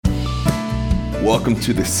Welcome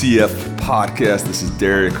to the CF podcast. This is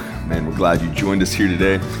Derek. Man, we're glad you joined us here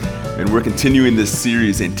today. And we're continuing this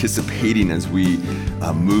series, anticipating as we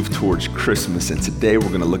move towards Christmas. And today we're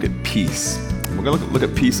going to look at peace. And we're going to look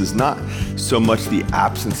at peace as not so much the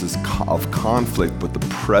absence of conflict, but the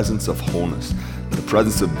presence of wholeness, the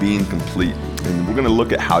presence of being complete. And we're going to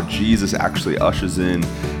look at how Jesus actually ushers in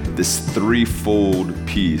this threefold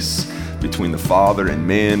peace between the Father and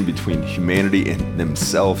man, between humanity and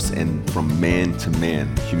themselves, and from man to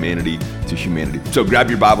man, humanity to humanity. So grab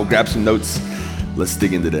your Bible, grab some notes. Let's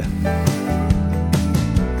dig in today.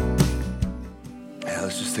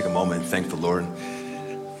 Let's just take a moment and thank the Lord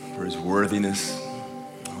for his worthiness.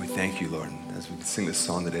 We thank you, Lord, as we sing this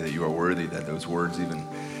song today, that you are worthy, that those words even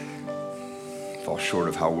fall short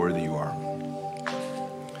of how worthy you are.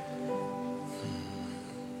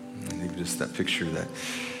 And even just that picture that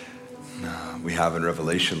we have in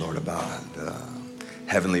Revelation, Lord, about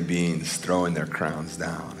heavenly beings throwing their crowns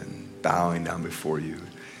down and bowing down before you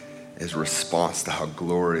as a response to how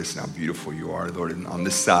glorious and how beautiful you are, Lord. And on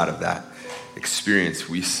this side of that experience,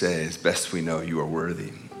 we say, as best we know, you are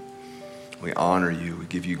worthy. We honor you. We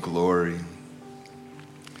give you glory.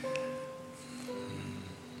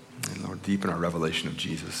 And Lord, deepen our revelation of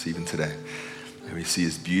Jesus even today. May we see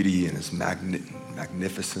his beauty and his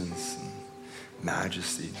magnificence and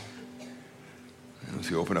majesty. And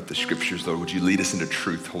as we open up the scriptures, Lord, would you lead us into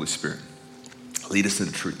truth, Holy Spirit? Lead us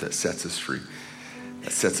into truth that sets us free,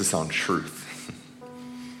 that sets us on truth,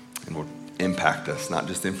 and will impact us, not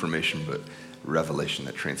just information, but revelation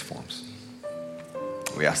that transforms.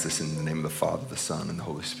 We ask this in the name of the Father, the Son, and the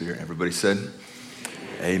Holy Spirit. Everybody said,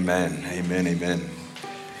 amen, amen, amen.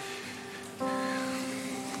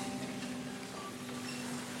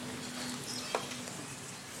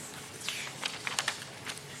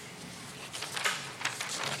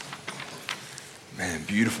 Man,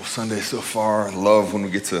 beautiful Sunday so far. I love when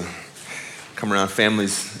we get to come around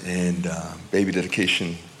families and baby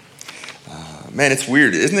dedication. Man, it's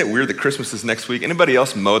weird. Isn't it weird that Christmas is next week? Anybody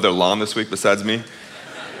else mow their lawn this week besides me?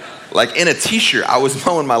 Like in a t-shirt, I was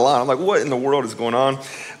mowing my lawn. I'm like, what in the world is going on?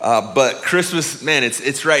 But Christmas, man,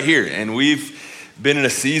 it's right here. And we've been in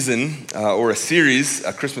a season or a series,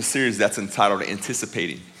 a Christmas series that's entitled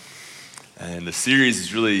Anticipating. And the series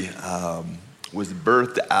is really was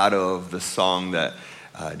birthed out of the song that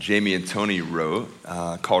Jamie and Tony wrote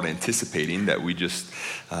called Anticipating, that we just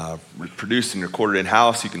produced and recorded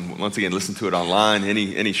in-house. You can, once again, listen to it online,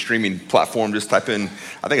 any streaming platform. Just type in,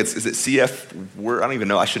 I think is it CF? I don't even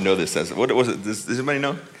know. I should know this. What was it? Does anybody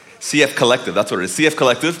know? CF Collective, that's what it is, CF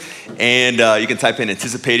Collective. And you can type in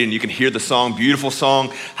Anticipating, and you can hear the song, beautiful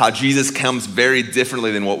song, how Jesus comes very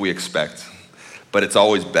differently than what we expect. But it's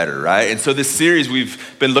always better, right? And so this series, we've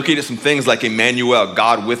been looking at some things like Emmanuel,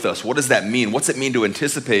 God with us. What does that mean? What's it mean to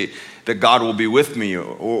anticipate that God will be with me?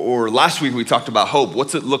 Or last week we talked about hope.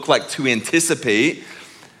 What's it look like to anticipate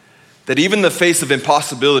that even in the face of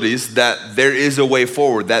impossibilities, that there is a way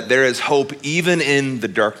forward, that there is hope even in the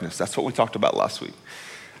darkness? That's what we talked about last week.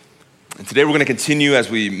 And today we're gonna continue as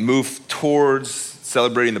we move towards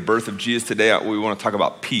celebrating the birth of Jesus. Today we wanna talk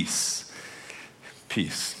about peace.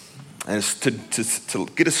 Peace. And to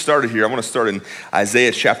get us started here, I want to start in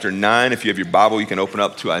Isaiah chapter 9. If you have your Bible, you can open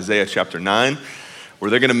up to Isaiah chapter 9, where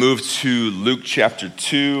they're going to move to Luke chapter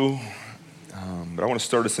 2. But I want to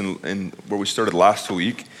start us in where we started last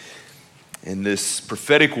week, in this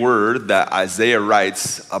prophetic word that Isaiah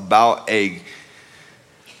writes about a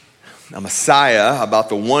Messiah, about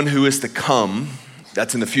the one who is to come,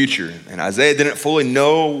 that's in the future. And Isaiah didn't fully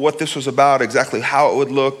know what this was about, exactly how it would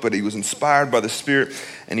look, but he was inspired by the Spirit,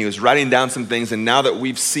 and he was writing down some things. And now that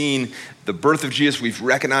we've seen the birth of Jesus, we've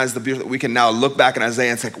recognized the beauty, that we can now look back in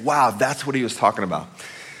Isaiah and say, wow, that's what he was talking about.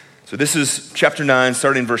 So this is chapter 9,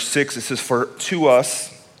 starting in verse 6. It says, "For to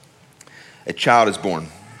us a child is born,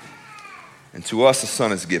 and to us a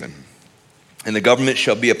son is given. And the government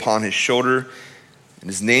shall be upon his shoulder, and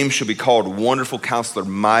his name shall be called Wonderful Counselor,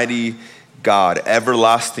 Mighty God,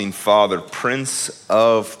 Everlasting Father, Prince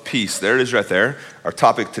of Peace." There it is right there. Our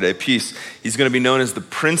topic today, peace. He's going to be known as the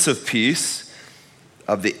Prince of Peace.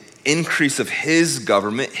 Of the increase of his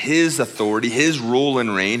government, his authority, his rule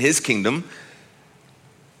and reign, his kingdom,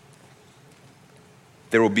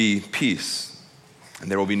 there will be peace, and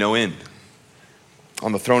there will be no end.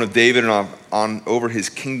 On the throne of David and on over his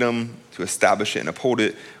kingdom, to establish it and uphold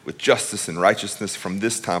it with justice and righteousness from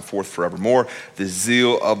this time forth forevermore. The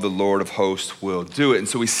zeal of the Lord of hosts will do it. And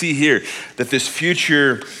so we see here that this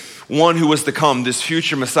future one who was to come, this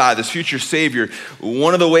future Messiah, this future Savior,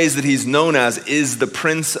 one of the ways that he's known as is the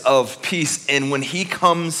Prince of Peace. And when he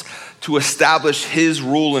comes to establish his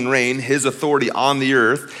rule and reign, his authority on the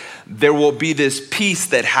earth, there will be this peace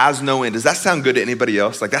that has no end. Does that sound good to anybody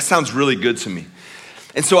else? Like, that sounds really good to me.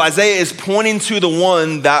 And so Isaiah is pointing to the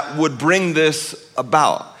one that would bring this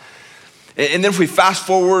about. And then if we fast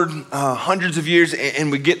forward hundreds of years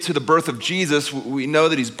and we get to the birth of Jesus, we know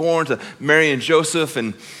that he's born to Mary and Joseph,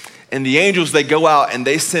 and the angels, they go out and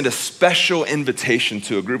they send a special invitation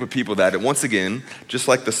to a group of people that, once again, just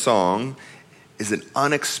like the song, is an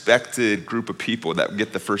unexpected group of people that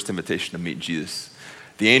get the first invitation to meet Jesus.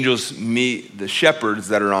 The angels meet the shepherds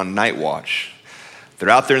that are on night watch. They're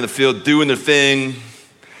out there in the field doing their thing.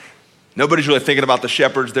 Nobody's really thinking about the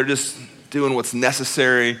shepherds. They're just doing what's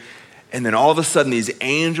necessary. And then all of a sudden, these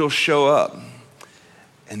angels show up,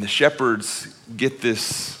 and the shepherds get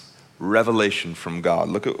this revelation from God.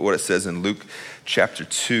 Look at what it says in Luke chapter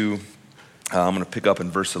 2. I'm going to pick up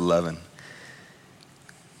in verse 11.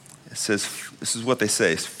 It says, this is what they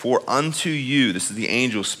say. For unto you, this is the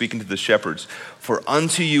angel speaking to the shepherds, for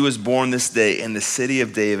unto you is born this day in the city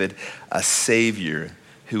of David a Savior,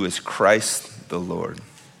 who is Christ the Lord.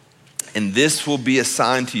 And this will be a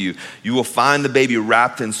sign to you. You will find the baby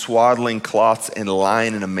wrapped in swaddling cloths and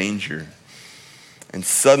lying in a manger. And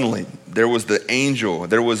suddenly there was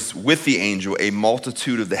with the angel a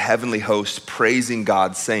multitude of the heavenly hosts praising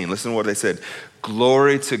God, saying, listen to what they said,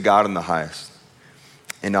 glory to God in the highest,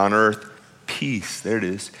 and on earth peace, there it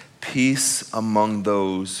is, peace among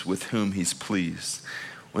those with whom he's pleased.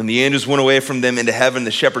 When the angels went away from them into heaven,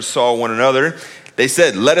 the shepherds saw one another. They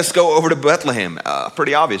said, let us go over to Bethlehem.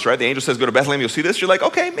 Pretty obvious, right? The angel says, go to Bethlehem. You'll see this. You're like,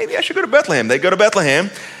 okay, maybe I should go to Bethlehem. They go to Bethlehem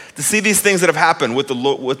to see these things that have happened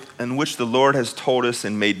in which the Lord has told us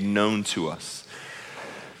and made known to us.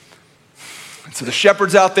 And so the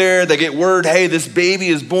shepherds out there, they get word, hey, this baby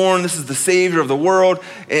is born. This is the Savior of the world.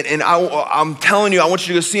 And I'm telling you, I want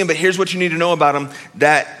you to go see him, but here's what you need to know about him,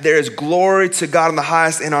 that there is glory to God in the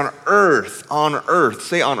highest, and on earth,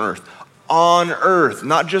 say on earth,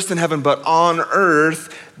 not just in heaven, but on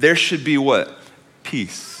earth, there should be what?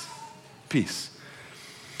 Peace.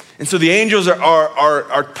 And so the angels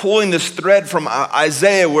are pulling this thread from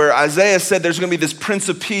Isaiah, where Isaiah said there's going to be this Prince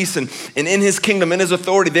of Peace, and in his kingdom, in his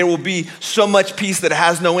authority, there will be so much peace that it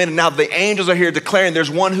has no end. And now the angels are here declaring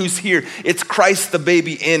there's one who's here. It's Christ the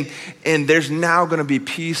baby, and there's now going to be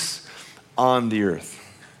peace on the earth.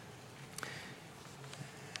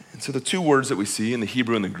 So the two words that we see in the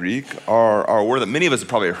Hebrew and the Greek are a word that many of us have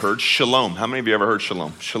probably heard, shalom. How many of you ever heard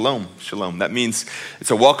shalom? Shalom. That means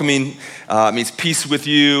it's a welcoming, it means peace with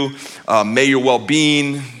you, may your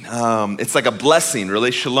well-being. It's like a blessing,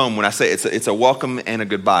 really, shalom. When I say it's a welcome and a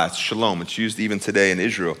goodbye, it's shalom. It's used even today in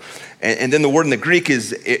Israel. And then the word in the Greek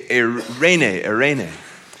is eirene.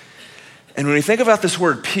 And when we think about this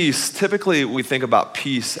word peace, typically we think about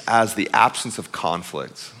peace as the absence of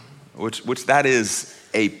conflict, which that is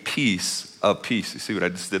a piece of peace. You see what I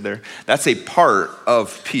just did there? That's a part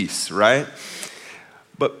of peace, right?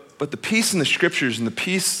 But the peace in the scriptures and the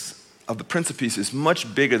peace of the Prince of Peace is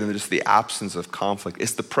much bigger than just the absence of conflict.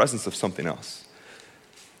 It's the presence of something else.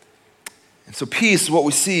 And so peace, what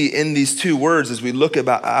we see in these two words as we look at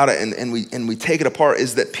it and we take it apart,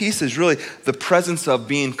 is that peace is really the presence of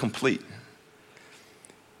being complete.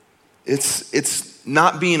 It's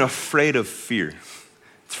not being afraid of fear.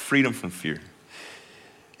 It's freedom from fear.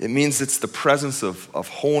 It means it's the presence of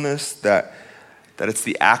wholeness, that it's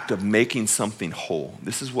the act of making something whole.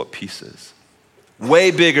 This is what peace is. Way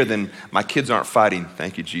bigger than my kids aren't fighting.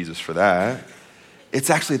 Thank you, Jesus, for that. It's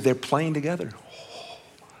actually they're playing together. Oh,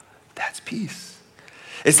 that's peace.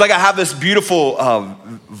 It's like I have this beautiful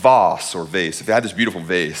vase. If I had this beautiful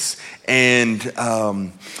vase and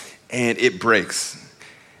it breaks,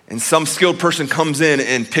 and some skilled person comes in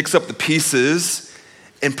and picks up the pieces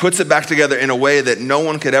and puts it back together in a way that no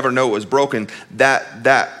one could ever know it was broken,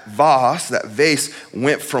 that vase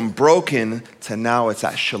went from broken to now it's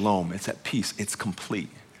at shalom, it's at peace, it's complete.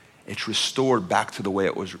 It's restored back to the way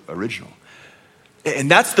it was original.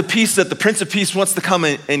 And that's the peace that the Prince of Peace wants to come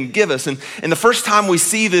and give us. And the first time we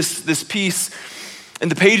see this peace in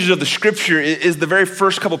the pages of the scripture is the very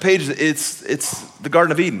first couple pages. It's the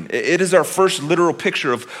Garden of Eden. It is our first literal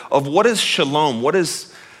picture of what is shalom, what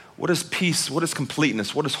is peace? What does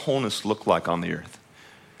completeness? What does wholeness look like on the earth?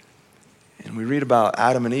 And we read about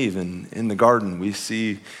Adam and Eve, and in the garden, we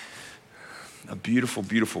see a beautiful,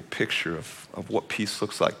 beautiful picture of what peace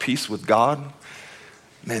looks like. Peace with God.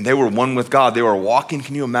 Man, they were one with God. They were walking.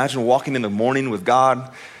 Can you imagine walking in the morning with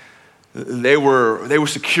God? They were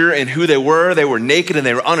secure in who they were. They were naked and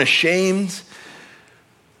they were unashamed.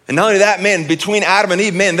 And not only that, man, between Adam and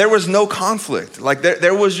Eve, man, there was no conflict. Like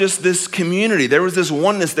there was just this community. There was this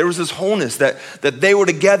oneness. There was this wholeness that they were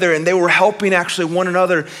together and they were helping actually one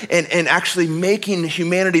another and actually making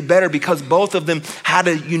humanity better because both of them had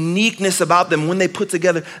a uniqueness about them. When they put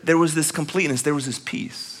together, there was this completeness. There was this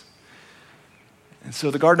peace. And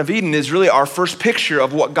so the Garden of Eden is really our first picture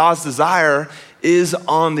of what God's desire is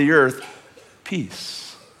on the earth.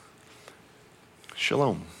 Peace.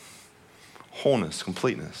 Shalom. Wholeness,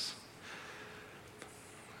 completeness.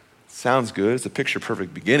 Sounds good. It's a picture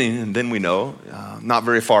perfect beginning. And then we know, not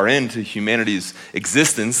very far into humanity's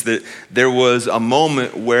existence, that there was a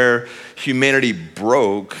moment where humanity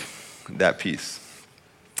broke that peace.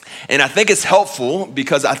 And I think it's helpful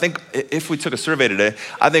because I think if we took a survey today,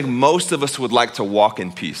 I think most of us would like to walk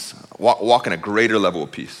in peace, walk in a greater level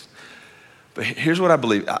of peace. But here's what I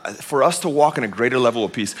believe. For us to walk in a greater level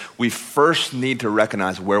of peace, we first need to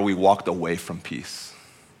recognize where we walked away from peace.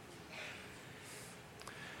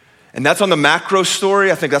 And that's on the macro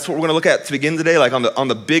story. I think that's what we're gonna look at to begin today, like on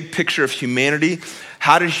the big picture of humanity.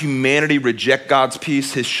 How did humanity reject God's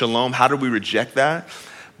peace, his shalom? How did we reject that?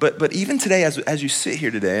 But even today, as you sit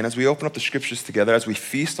here today, and as we open up the scriptures together, as we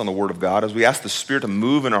feast on the word of God, as we ask the Spirit to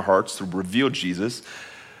move in our hearts to reveal Jesus,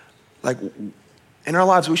 like, in our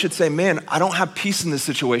lives, we should say, man, I don't have peace in this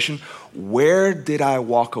situation. Where did I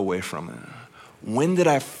walk away from it? When did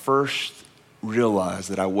I first realize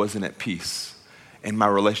that I wasn't at peace in my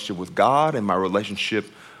relationship with God and my relationship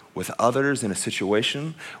with others in a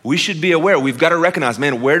situation? We should be aware. We've got to recognize,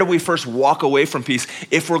 man, where do we first walk away from peace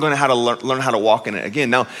if we're going to learn how to walk in it again?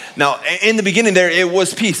 Now, in the beginning there, it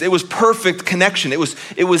was peace. It was perfect connection. It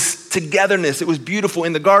was togetherness. It was beautiful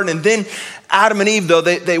in the garden. And then Adam and Eve, though,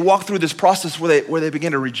 they walked through this process where they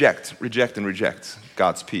began to reject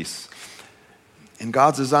God's peace. And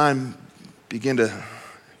God's design began to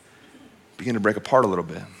break apart a little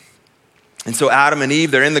bit. And so Adam and Eve,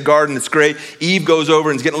 they're in the garden. It's great. Eve goes over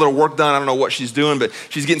and is getting a little work done. I don't know what she's doing, but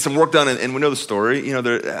she's getting some work done. And we know the story. You know,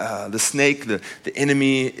 the snake, the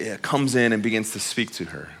enemy comes in and begins to speak to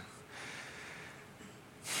her.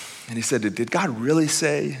 And he said, did God really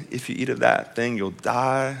say, if you eat of that thing, you'll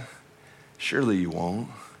die? Surely you won't.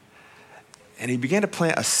 And he began to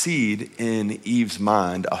plant a seed in Eve's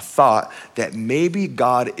mind, a thought that maybe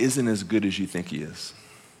God isn't as good as you think he is.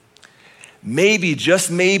 Maybe, just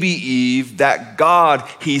maybe, Eve, that God,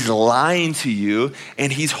 he's lying to you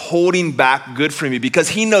and he's holding back good from you because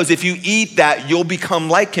he knows if you eat that, you'll become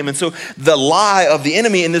like him. And so the lie of the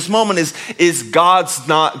enemy in this moment is God's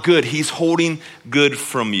not good. He's holding good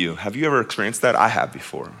from you. Have you ever experienced that? I have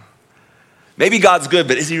before. Maybe God's good,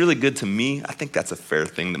 but is he really good to me? I think that's a fair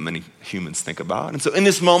thing that many humans think about. And so in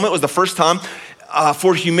this moment was the first time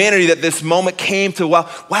for humanity that this moment came to,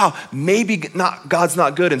 wow, maybe God's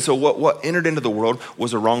not good. And so what entered into the world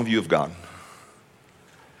was a wrong view of God.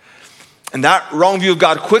 And that wrong view of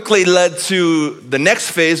God quickly led to the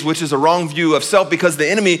next phase, which is a wrong view of self, because the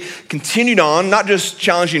enemy continued on, not just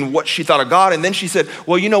challenging what she thought of God. And then she said,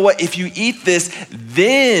 well, you know what? If you eat this,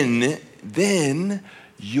 then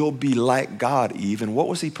you'll be like God, Eve. And what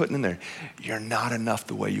was he putting in there? You're not enough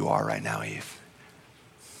the way you are right now, Eve.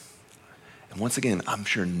 And once again, I'm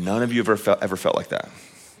sure none of you have ever felt like that.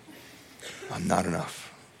 I'm not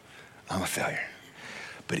enough. I'm a failure.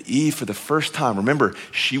 But Eve, for the first time, remember,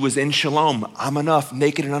 she was in shalom. I'm enough,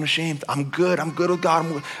 naked and unashamed. I'm good with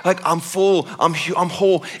God. I'm full, I'm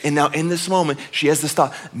whole. And now in this moment, she has this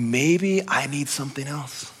thought, maybe I need something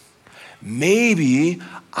else. Maybe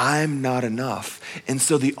I'm not enough. And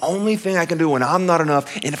so the only thing I can do when I'm not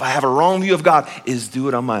enough, and if I have a wrong view of God, is do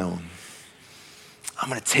it on my own. I'm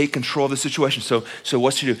gonna take control of the situation. So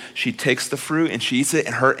what's she do? She takes the fruit and she eats it,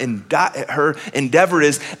 and her endeavor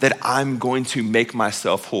is that I'm going to make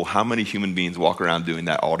myself whole. How many human beings walk around doing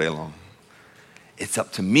that all day long? It's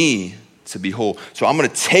up to me to be whole. So I'm gonna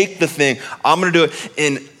take the thing, I'm gonna do it,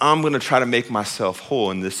 and I'm gonna try to make myself whole.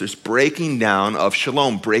 And there's breaking down of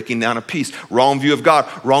shalom, breaking down of peace, wrong view of God,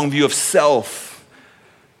 wrong view of self,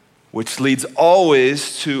 which leads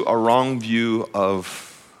always to a wrong view of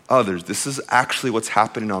others. This is actually what's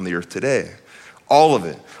happening on the earth today. All of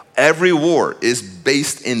it. Every war is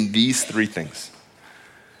based in these three things.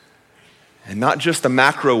 And not just the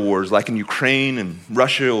macro wars like in Ukraine and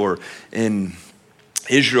Russia or in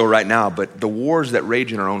Israel right now, but the wars that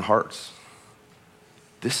rage in our own hearts.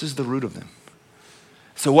 This is the root of them.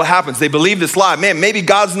 So what happens? They believe this lie. Man, maybe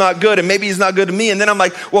God's not good and maybe he's not good to me. And then I'm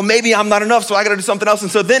like, well, maybe I'm not enough, so I gotta do something else.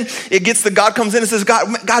 And so then it gets to God comes in and says,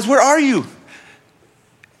 guys, where are you?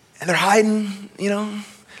 And they're hiding,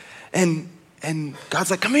 and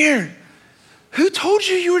God's like, come here. Who told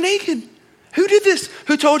you you were naked? Who did this?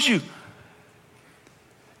 Who told you?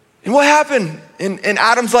 And what happened? And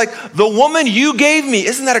Adam's like, the woman you gave me.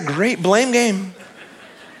 Isn't that a great blame game?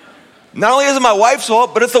 Not only is it my wife's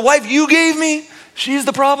fault, but it's the wife you gave me. She's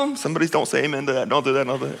the problem. Somebody don't say amen to that. Don't do that,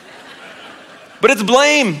 don't do that. But it's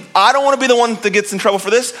blame. I don't want to be the one that gets in trouble for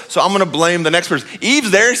this, so I'm going to blame the next person. Eve's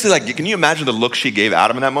there. She's like, can you imagine the look she gave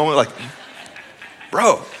Adam in that moment? Like,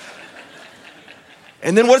 bro.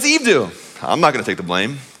 And then what does Eve do? I'm not going to take the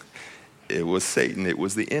blame. It was Satan. It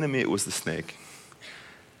was the enemy. It was the snake.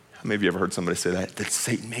 How many of you ever heard somebody say that? That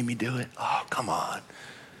Satan made me do it? Oh, come on.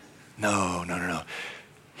 No.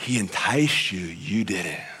 He enticed you. You did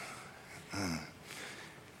it.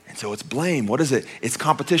 And so it's blame. What is it? It's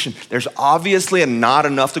competition. There's obviously not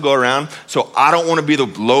enough to go around, so I don't want to be the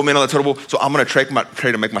low man on the totem pole, so I'm going to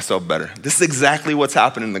try to make myself better. This is exactly what's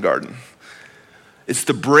happened in the garden. It's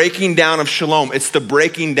the breaking down of shalom. It's the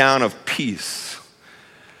breaking down of peace.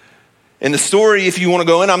 In the story, if you want to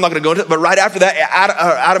go in, I'm not going to go into it, but right after that,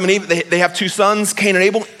 Adam and Eve, they have two sons, Cain and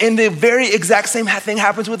Abel, and the very exact same thing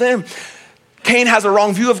happens with them. Cain has a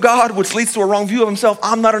wrong view of God, which leads to a wrong view of himself.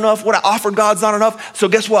 I'm not enough. What I offered God's not enough. So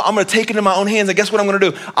guess what? I'm going to take it in my own hands. And guess what I'm going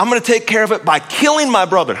to do? I'm going to take care of it by killing my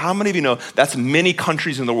brother. How many of you know that's many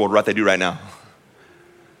countries in the world what they do right now?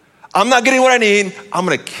 I'm not getting what I need. I'm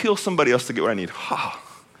going to kill somebody else to get what I need.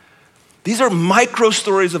 These are micro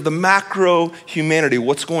stories of the macro humanity.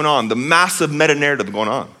 What's going on? The massive meta narrative going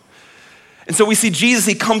on. And so we see Jesus,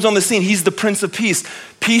 he comes on the scene. He's the Prince of Peace.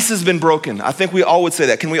 Peace has been broken. I think we all would say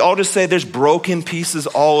that. Can we all just say there's broken pieces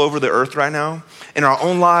all over the earth right now? In our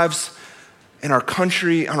own lives, in our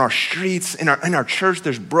country, on our streets, in our church,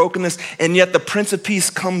 there's brokenness. And yet the Prince of Peace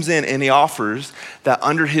comes in and he offers that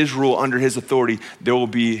under his rule, under his authority, there will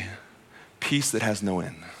be peace that has no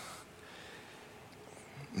end.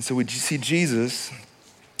 And so we see Jesus,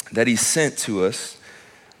 that he sent to us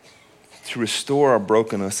to restore our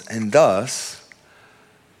brokenness and thus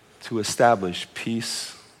to establish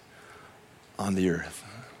peace on the earth.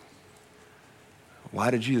 Why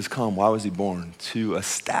did Jesus come? Why was he born? To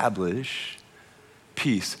establish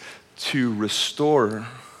peace, to restore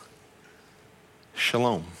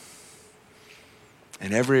shalom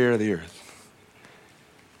in every area of the earth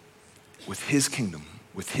with his kingdom,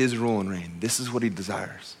 with his rule and reign. This is what he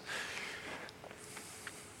desires.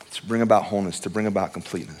 To bring about wholeness, to bring about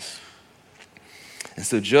completeness. And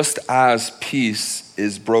so just as peace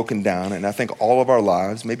is broken down, and I think all of our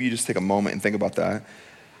lives, maybe you just take a moment and think about that.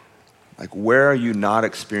 Like, where are you not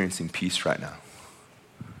experiencing peace right now?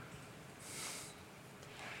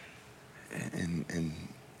 And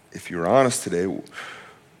if you're honest today,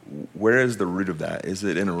 where is the root of that? Is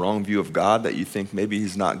it in a wrong view of God that you think maybe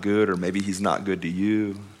he's not good, or maybe he's not good to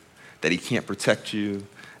you, that he can't protect you,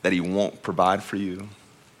 that he won't provide for you?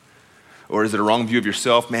 Or is it a wrong view of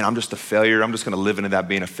yourself? Man, I'm just a failure. I'm just going to live into that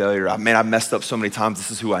being a failure. Man, I've messed up so many times. This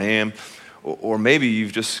is who I am. Or maybe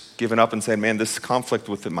you've just given up and said, man, this conflict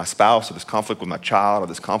with my spouse, or this conflict with my child, or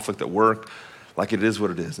this conflict at work, like it is what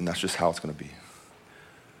it is, and that's just how it's going to be.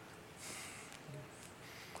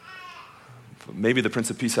 But maybe the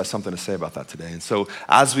Prince of Peace has something to say about that today. And so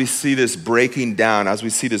as we see this breaking down, as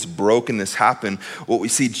we see this brokenness happen, what we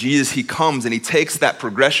see Jesus, he comes and he takes that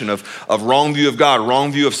progression of wrong view of God,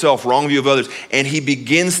 wrong view of self, wrong view of others, and he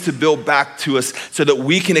begins to build back to us so that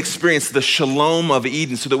we can experience the shalom of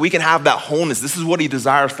Eden, so that we can have that wholeness. This is what he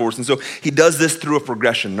desires for us. And so he does this through a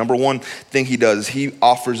progression. Number one thing he does is he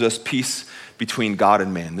offers us peace between God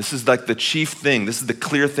and man. This is like the chief thing. This is the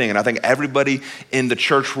clear thing. And I think everybody in the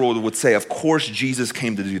church world would say, of course, Jesus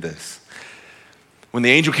came to do this. When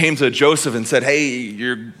the angel came to Joseph and said, hey,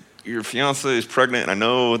 your fiance is pregnant, and I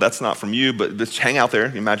know that's not from you, but just hang out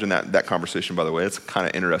there. Imagine that conversation, by the way. It's kind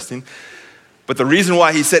of interesting. But the reason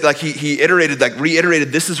why he said, he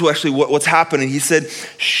reiterated, this is what's happening. He said,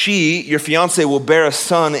 your fiance will bear a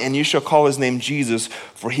son, and you shall call his name Jesus,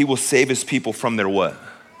 for he will save his people from their what?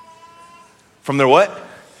 From their what?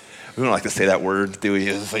 We don't like to say that word, do we?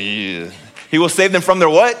 He will save them from their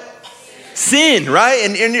what? Sin, right?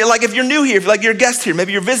 And you're like, if you're new here, if you're a guest here,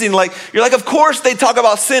 maybe you're visiting, you're like, of course they talk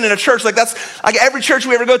about sin in a church. Like that's like every church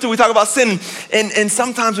we ever go to, we talk about sin. And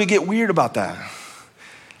sometimes we get weird about that.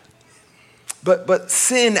 But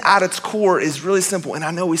sin at its core is really simple. And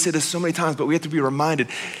I know we say this so many times, but we have to be reminded.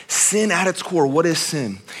 Sin at its core, what is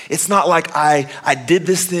sin? It's not like I did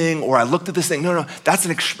this thing or I looked at this thing. No, that's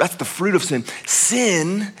the fruit of sin.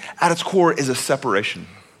 Sin at its core is a separation.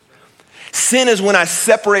 Sin is when I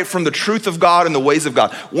separate from the truth of God and the ways of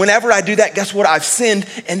God. Whenever I do that, guess what? I've sinned,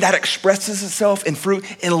 and that expresses itself in fruit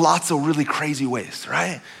in lots of really crazy ways,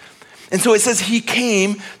 right? And so it says he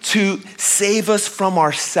came to save us from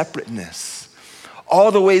our separateness.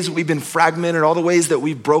 all the ways that we've been fragmented, all the ways that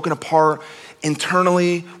we've broken apart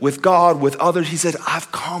internally with God, with others. He said,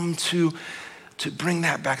 I've come to bring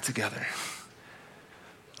that back together.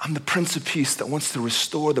 I'm the Prince of Peace that wants to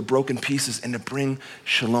restore the broken pieces and to bring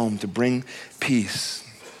shalom, to bring peace.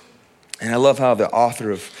 And I love how the author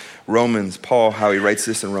of Romans, Paul, how he writes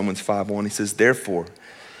this in Romans 5:1. He says, therefore,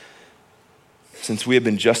 since we have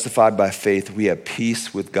been justified by faith, we have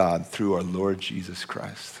peace with God through our Lord Jesus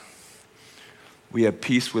Christ. We have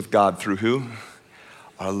peace with God through who?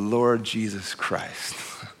 Our Lord Jesus Christ.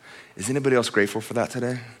 Is anybody else grateful for that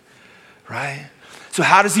today? Right? So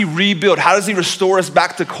how does he rebuild? How does he restore us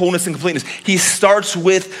back to wholeness and completeness? He starts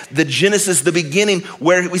with the Genesis, the beginning,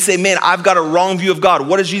 where we say, man, I've got a wrong view of God.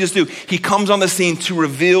 What does Jesus do? He comes on the scene to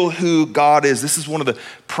reveal who God is. This is one of the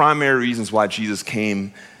primary reasons why Jesus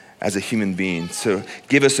came as a human being, to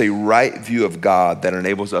give us a right view of God that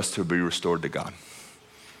enables us to be restored to God.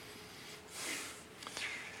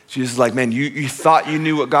 Jesus is like, man, you thought you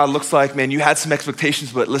knew what God looks like. Man, you had some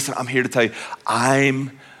expectations, but listen, I'm here to tell you,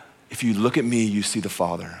 if you look at me, you see the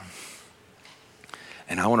Father.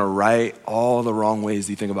 And I want to right all the wrong ways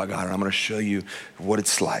you think about God, and I'm going to show you what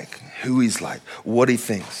it's like, who he's like, what he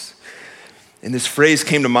thinks. And this phrase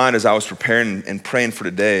came to mind as I was preparing and praying for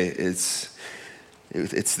today. It's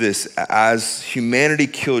this: as humanity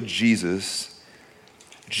killed Jesus,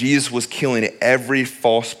 Jesus was killing every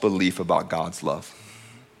false belief about God's love.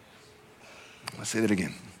 Let's say that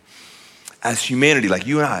again. As humanity, like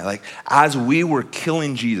you and I, like as we were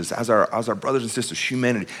killing Jesus, as our brothers and sisters,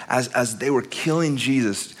 humanity, as they were killing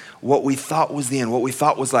Jesus, what we thought was the end, what we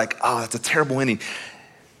thought was like, oh, that's a terrible ending.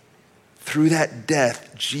 Through that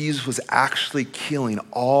death, Jesus was actually killing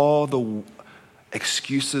all the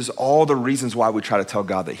excuses, all the reasons why we try to tell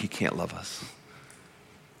God that he can't love us.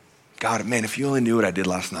 God, man, if you only knew what I did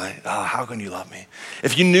last night, how can you love me?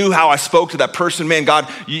 If you knew how I spoke to that person, man, God,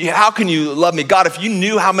 how can you love me? God, if you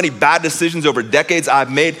knew how many bad decisions over decades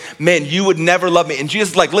I've made, man, you would never love me. And Jesus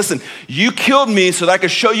is like, listen, you killed me so that I could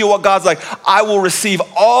show you what God's like. I will receive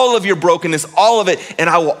all of your brokenness, all of it, and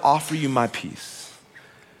I will offer you my peace.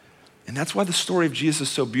 And that's why the story of Jesus is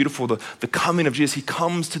so beautiful. The coming of Jesus, he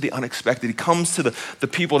comes to the unexpected. He comes to the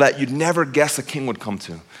people that you'd never guess a king would come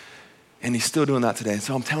to. And he's still doing that today. And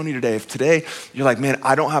so I'm telling you today, if today you're like, man,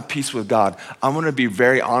 I don't have peace with God, I'm gonna be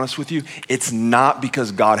very honest with you. It's not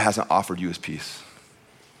because God hasn't offered you his peace.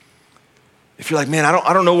 If you're like, man,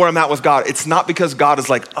 I don't know where I'm at with God, it's not because God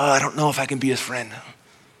is like, I don't know if I can be his friend.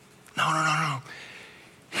 No.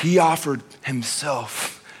 He offered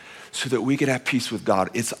himself so that we could have peace with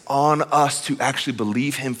God. It's on us to actually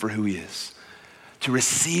believe him for who he is, to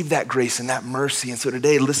receive that grace and that mercy. And so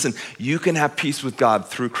today, listen, you can have peace with God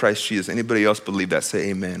through Christ Jesus. Anybody else believe that?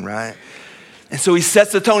 Say amen, right? And so he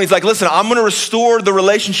sets the tone. He's like, listen, I'm gonna restore the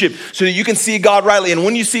relationship so that you can see God rightly. And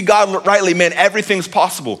when you see God rightly, man, everything's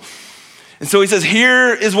possible. And so he says,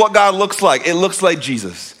 here is what God looks like. It looks like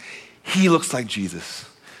Jesus. He looks like Jesus.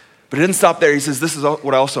 But it didn't stop there. He says, this is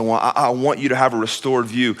what I also want. I want you to have a restored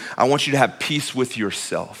view. I want you to have peace with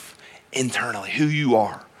yourself internally, who you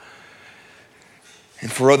are. And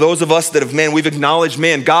for those of us that have, man, we've acknowledged,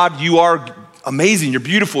 man, God, you are amazing. You're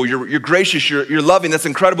beautiful. You're gracious. You're loving. That's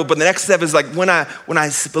incredible. But the next step is like when I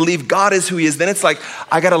believe God is who he is, then it's like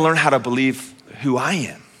I got to learn how to believe who I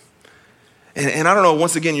am. And I don't know,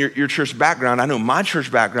 once again, your church background, I know my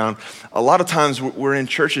church background, a lot of times we're in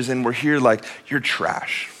churches and we're here like, you're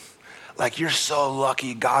trash. Like you're so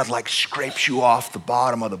lucky God like scrapes you off the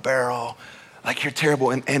bottom of the barrel. Like you're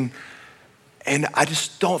terrible. And I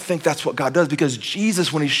just don't think that's what God does, because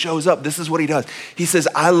Jesus, when he shows up, this is what he does. He says,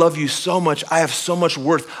 I love you so much. I have so much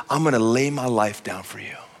worth. I'm going to lay my life down for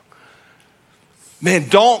you. Man,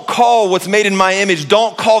 don't call what's made in my image.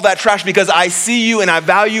 Don't call that trash, because I see you and I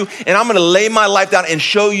value, and I'm going to lay my life down and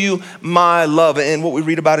show you my love. And what we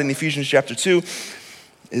read about in Ephesians chapter 2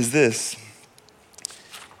 is this.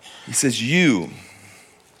 He says,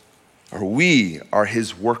 we are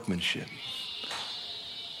his workmanship,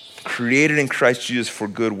 created in Christ Jesus for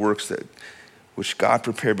good works which God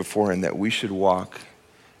prepared beforehand that we should walk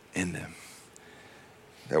in them.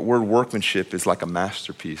 That word workmanship is like a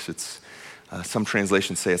masterpiece. It's some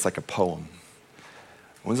translations say it's like a poem.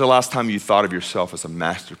 When's the last time you thought of yourself as a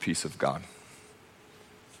masterpiece of God?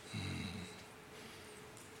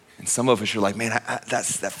 And some of us are like, man,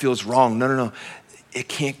 that feels wrong. No. It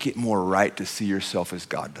can't get more right to see yourself as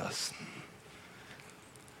God does.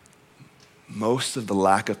 Most of the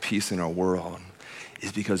lack of peace in our world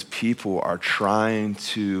is because people are trying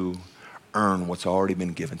to earn what's already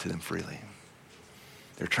been given to them freely.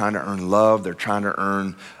 They're trying to earn love. They're trying to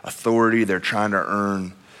earn authority. They're trying to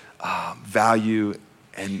earn value.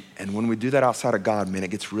 And when we do that outside of God, man,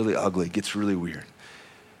 it gets really ugly, it gets really weird.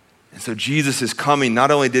 And so Jesus is coming.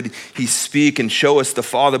 Not only did he speak and show us the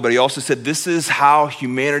Father, but he also said, this is how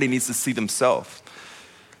humanity needs to see themselves,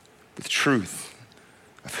 with truth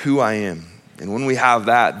of who I am. And when we have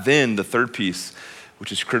that, then the third piece,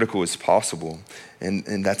 which is critical, is possible.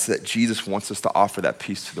 And that's that Jesus wants us to offer that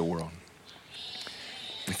peace to the world.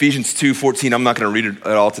 Ephesians 2:14, I'm not gonna read it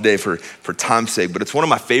all today for time's sake, but it's one of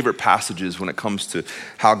my favorite passages when it comes to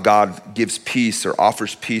how God gives peace or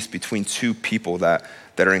offers peace between two people that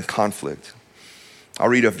are in conflict. I'll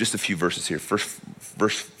read just a few verses here. First,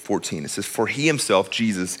 verse 14, it says, for he himself,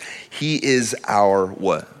 Jesus, he is our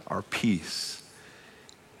what? Our peace.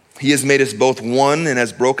 He has made us both one and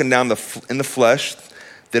has broken down in the flesh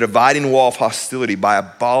the dividing wall of hostility by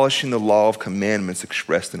abolishing the law of commandments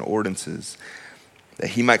expressed in ordinances,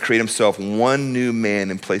 that he might create himself one new man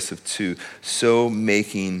in place of two, so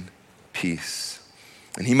making peace.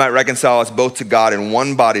 And he might reconcile us both to God in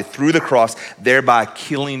one body through the cross, thereby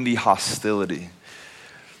killing the hostility.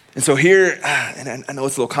 And so here, and I know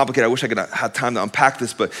it's a little complicated, I wish I could have time to unpack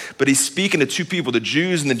this, but he's speaking to two people, the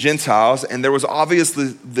Jews and the Gentiles, and there was obviously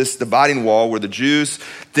this dividing wall where the Jews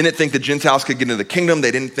didn't think the Gentiles could get into the kingdom,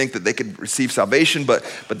 they didn't think that they could receive salvation, but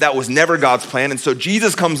that was never God's plan. And so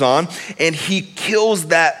Jesus comes on and he kills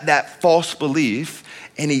that false belief,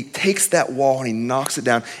 and he takes that wall and he knocks it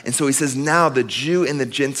down. And so he says, now the Jew and the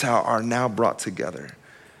Gentile are now brought together.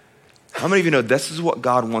 How many of you know this is what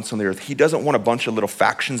God wants on the earth? He doesn't want a bunch of little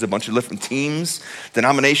factions, a bunch of different teams,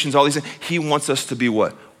 denominations, all these things. He wants us to be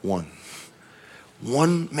what? One.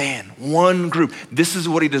 One man, one group. This is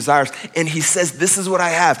what he desires. And he says, this is what I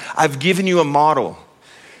have. I've given you a model.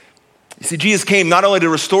 You see, Jesus came not only to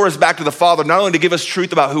restore us back to the Father, not only to give us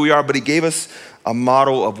truth about who we are, but he gave us a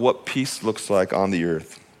model of what peace looks like on the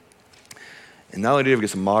earth. And not only did he give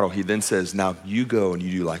us a model, he then says, now you go and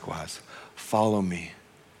you do likewise. Follow me.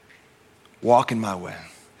 Walk in my way.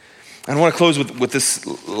 And I want to close with this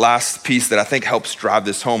last piece that I think helps drive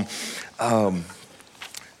this home.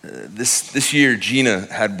 This year,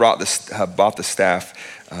 Gina had bought the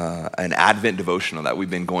staff an Advent devotional that we've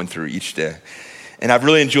been going through each day. And I've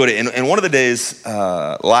really enjoyed it. And one of the days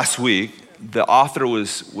last week, the author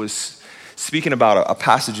was speaking about a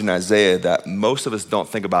passage in Isaiah that most of us don't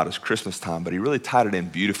think about as Christmas time, but he really tied it in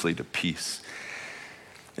beautifully to peace.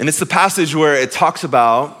 And it's the passage where it talks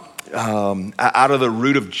about out of the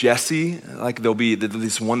root of Jesse, like there'll be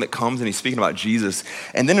this one that comes, and he's speaking about Jesus.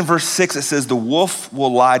 And then in verse 6, it says, the wolf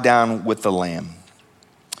will lie down with the lamb,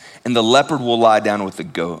 and the leopard will lie down with the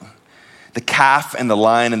goat. The calf and the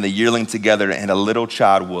lion and the yearling together, and a little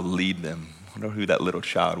child will lead them. I wonder who that little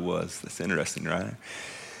child was. That's interesting, right?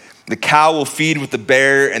 The cow will feed with the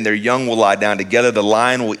bear, and their young will lie down together. The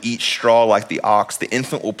lion will eat straw like the ox. The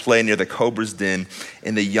infant will play near the cobra's den,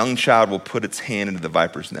 and the young child will put its hand into the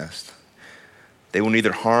viper's nest. They will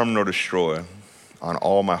neither harm nor destroy on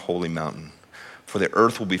all my holy mountain, for the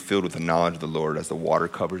earth will be filled with the knowledge of the Lord as the water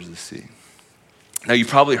covers the sea. Now, you've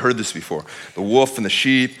probably heard this before. The wolf and the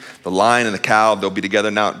sheep, the lion and the cow, they'll be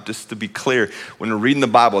together. Now, just to be clear, when we're reading the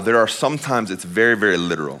Bible, there are sometimes it's very, very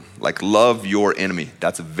literal. Like, love your enemy.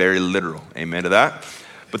 That's very literal. Amen to that?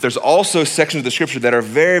 But there's also sections of the scripture that are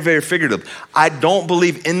very, very figurative. I don't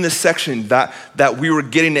believe in this section that we were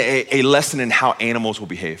getting a lesson in how animals will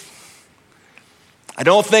behave. I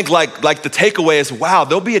don't think like the takeaway is, wow,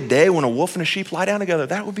 there'll be a day when a wolf and a sheep lie down together.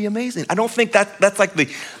 That would be amazing. I don't think that's like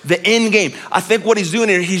the end game. I think what he's doing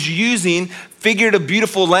here, he's using figurative,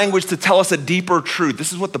 beautiful language to tell us a deeper truth.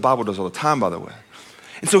 This is what the Bible does all the time, by the way.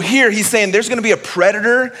 And so here he's saying there's gonna be a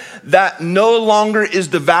predator that no longer is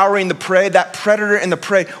devouring the prey. That predator and the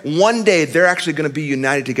prey, one day they're actually gonna be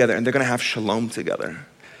united together and they're gonna have shalom together.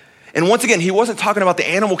 And once again, he wasn't talking about the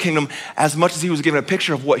animal kingdom as much as he was giving a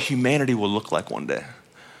picture of what humanity will look like one day.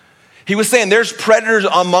 He was saying there's predators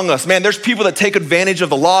among us. Man, there's people that take advantage of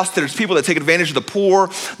the lost. There's people that take advantage of the poor,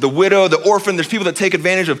 the widow, the orphan. There's people that take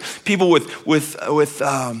advantage of people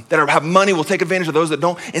that have money will take advantage of those that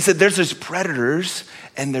don't. And said there's these predators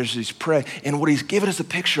and there's these prey. And what he's given us a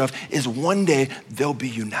picture of is one day they'll be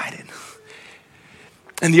united.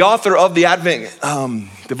 And the author of the Advent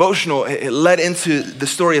devotional, it led into the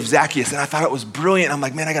story of Zacchaeus, and I thought it was brilliant. I'm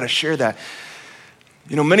like, man, I gotta share that.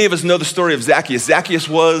 You know, many of us know the story of Zacchaeus. Zacchaeus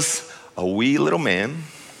was a wee little man,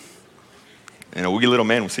 and a wee little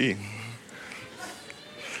man was he.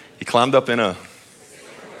 He climbed up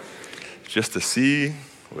just to see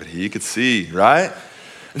what he could see, right?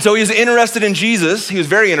 And so he was interested in Jesus. He was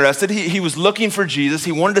very interested. He was looking for Jesus.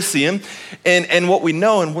 He wanted to see him. And what we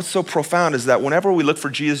know and what's so profound is that whenever we look for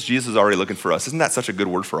Jesus, Jesus is already looking for us. Isn't that such a good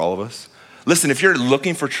word for all of us? Listen, if you're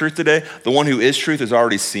looking for truth today, the one who is truth is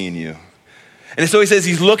already seeing you. And so he says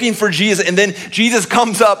he's looking for Jesus, and then Jesus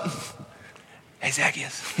comes up. Hey,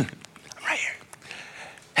 Zacchaeus, I'm right here.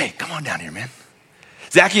 Hey, come on down here, man.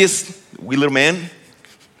 Zacchaeus, wee little man.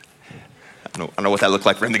 I don't know what that looked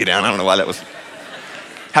like for him to get down. I don't know why that was.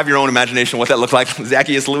 Have your own imagination what that looked like.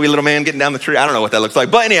 Zacchaeus, wee little man getting down the tree. I don't know what that looks like.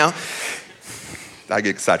 But anyhow, I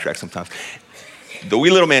get sidetracked sometimes. The wee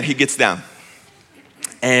little man, he gets down.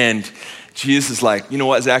 And Jesus is like, you know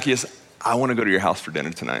what, Zacchaeus? I want to go to your house for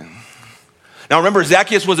dinner tonight. Now remember,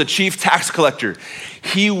 Zacchaeus was a chief tax collector.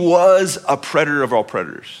 He was a predator of all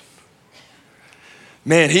predators.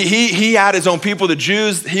 Man, he had his own people, the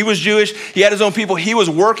Jews. He was Jewish. He had his own people. He was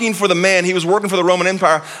working for the man. He was working for the Roman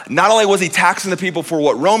Empire. Not only was he taxing the people for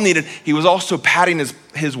what Rome needed, he was also padding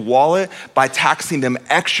his wallet by taxing them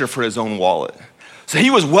extra for his own wallet. So he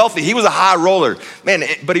was wealthy. He was a high roller. Man,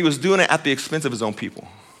 but he was doing it at the expense of his own people.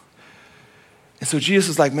 And so Jesus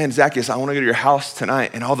is like, man, Zacchaeus, I want to go to your house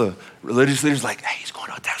tonight. And all the religious leaders are like, hey, he's going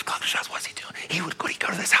to a tax collector's house. What's he doing? He would go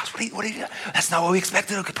to this house. What did he do? That's not what we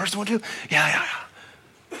expected a good person would do. Yeah.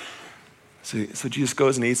 So Jesus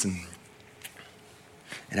goes and eats. And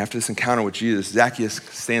after this encounter with Jesus, Zacchaeus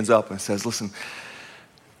stands up and says, listen,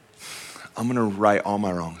 I'm going to right all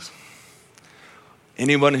my wrongs.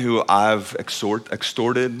 Anyone who I've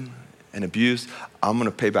extorted and abused, I'm going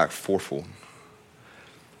to pay back fourfold.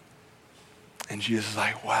 And Jesus is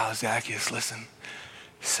like, wow, Zacchaeus, listen,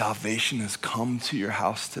 salvation has come to your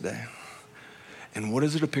house today. And what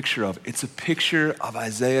is it a picture of? It's a picture of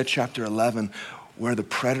Isaiah chapter 11, where the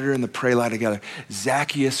predator and the prey lie together.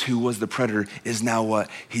 Zacchaeus, who was the predator, is now what?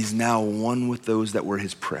 He's now one with those that were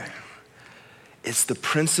his prey. It's the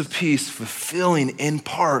Prince of Peace fulfilling in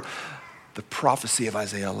part the prophecy of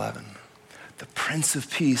Isaiah 11. The Prince of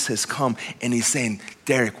Peace has come and he's saying,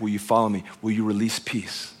 Derek, will you follow me? Will you release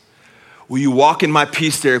peace? Will you walk in my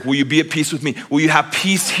peace, Derek? Will you be at peace with me? Will you have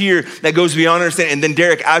peace here that goes beyond understanding? And then,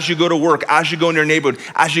 Derek, as you go to work, as you go in your neighborhood,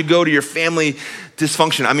 as you go to your family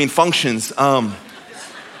functions,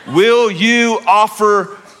 will you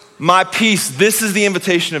offer my peace? This is the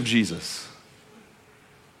invitation of Jesus.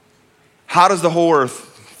 How does the whole earth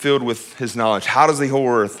filled with his knowledge? How does the whole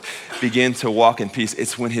earth begin to walk in peace?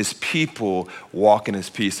 It's when his people walk in his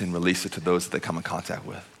peace and release it to those that they come in contact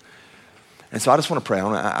with. And so I just want to pray. I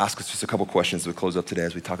want to ask us just a couple questions as we close up today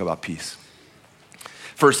as we talk about peace.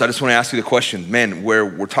 First, I just want to ask you the question, man, where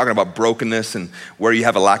we're talking about brokenness and where you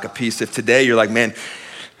have a lack of peace. If today you're like, man,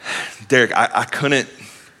 Derek, I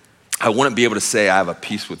wouldn't be able to say I have a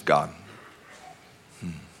peace with God.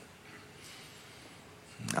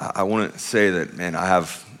 I wouldn't say that, man, I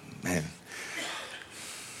have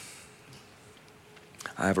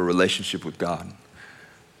a relationship with God.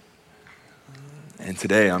 And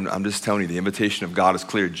today, I'm just telling you, the invitation of God is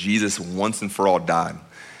clear. Jesus once and for all died.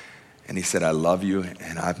 And he said, I love you,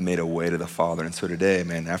 and I've made a way to the Father. And so today,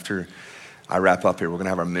 man, after I wrap up here, we're going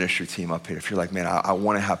to have our ministry team up here. If you're like, man, I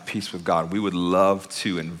want to have peace with God, we would love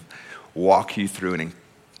to walk you through and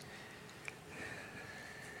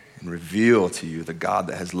reveal to you the God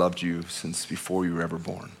that has loved you since before you were ever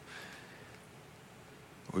born.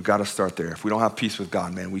 We've got to start there. If we don't have peace with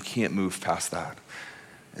God, man, we can't move past that.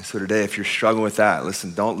 And so today, if you're struggling with that,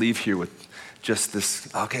 listen, don't leave here with just this,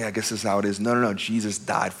 okay, I guess this is how it is. No. Jesus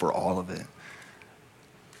died for all of it.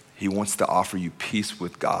 He wants to offer you peace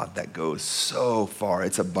with God that goes so far.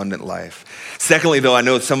 It's abundant life. Secondly, though, I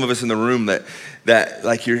know some of us in the room that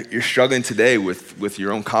like you're struggling today with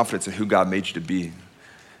your own confidence in who God made you to be.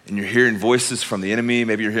 And you're hearing voices from the enemy.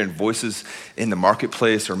 Maybe you're hearing voices in the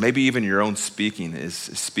marketplace, or maybe even your own speaking is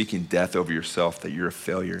speaking death over yourself, that you're a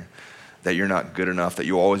failure, that you're not good enough, that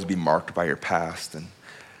you'll always be marked by your past. And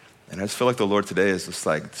I just feel like the Lord today is just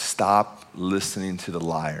like, stop listening to the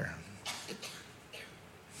liar.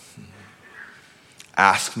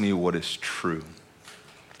 Ask me what is true.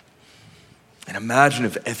 And imagine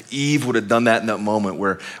if Eve would have done that in that moment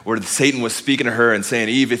where Satan was speaking to her and saying,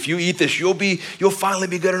 Eve, if you eat this, you'll finally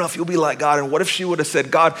be good enough. You'll be like God. And what if she would have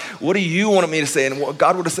said, God, what do you want me to say? And what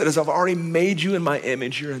God would have said is, I've already made you in my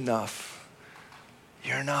image. You're enough.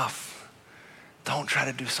 You're enough. Don't try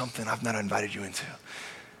to do something I've not invited you into.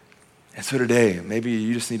 And so today, maybe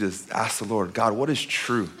you just need to ask the Lord, God, what is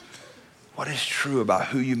true? What is true about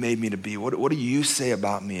who you made me to be? What do you say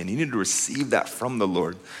about me? And you need to receive that from the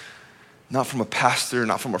Lord. Not from a pastor,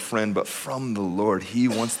 not from a friend, but from the Lord. He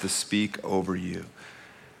wants to speak over you.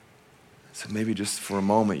 So maybe just for a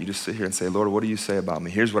moment, you just sit here and say, Lord, what do you say about me?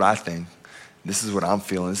 Here's what I think. This is what I'm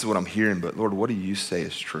feeling. This is what I'm hearing. But Lord, what do you say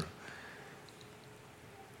is true?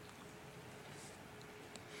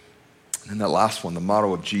 And then that last one, the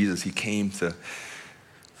motto of Jesus, he came to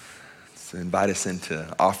So invite us into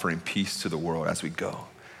offering peace to the world as we go.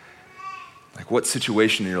 Like what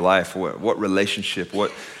situation in your life, what relationship,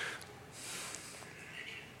 what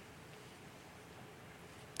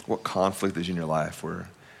conflict is in your life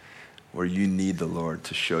where you need the Lord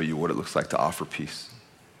to show you what it looks like to offer peace.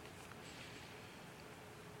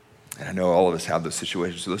 And I know all of us have those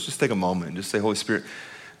situations, so let's just take a moment and just say, Holy Spirit,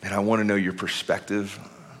 man, I want to know your perspective.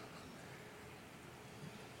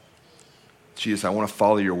 Jesus, I want to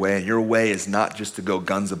follow your way. And your way is not just to go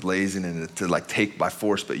guns a-blazing and to like take by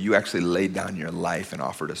force, but you actually laid down your life and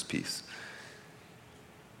offered us peace.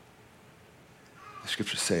 The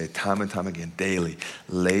scriptures say time and time again, daily,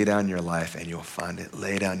 lay down your life and you'll find it.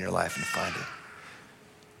 Lay down your life and find it.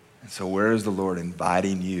 And so where is the Lord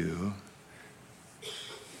inviting you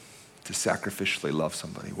to sacrificially love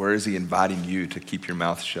somebody? Where is he inviting you to keep your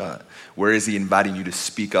mouth shut? Where is he inviting you to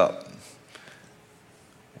speak up?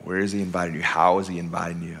 Where is he inviting you? How is he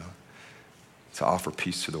inviting you to offer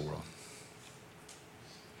peace to the world?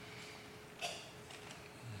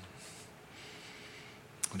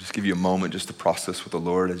 I'll just give you a moment just to process with the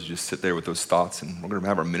Lord as you just sit there with those thoughts, and we're going to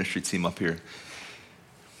have our ministry team up here.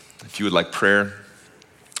 If you would like prayer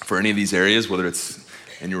for any of these areas, whether it's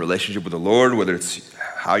in your relationship with the Lord, whether it's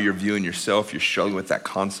how you're viewing yourself, you're struggling with that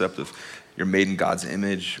concept of you're made in God's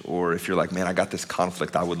image, or if you're like, man, I got this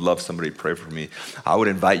conflict, I would love somebody to pray for me. I would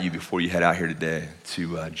invite you before you head out here today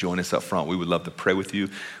to join us up front. We would love to pray with you.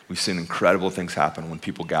 We've seen incredible things happen when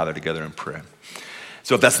people gather together and pray.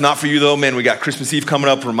 So if that's not for you though, man, we got Christmas Eve coming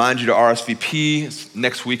up. Remind you to RSVP.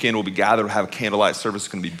 Next weekend we'll be gathered. We'll have a candlelight service.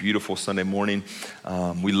 It's gonna be beautiful Sunday morning.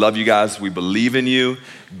 We love you guys. We believe in you.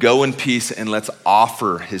 Go in peace and let's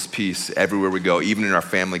offer his peace everywhere we go, even in our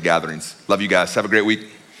family gatherings. Love you guys. Have a great week.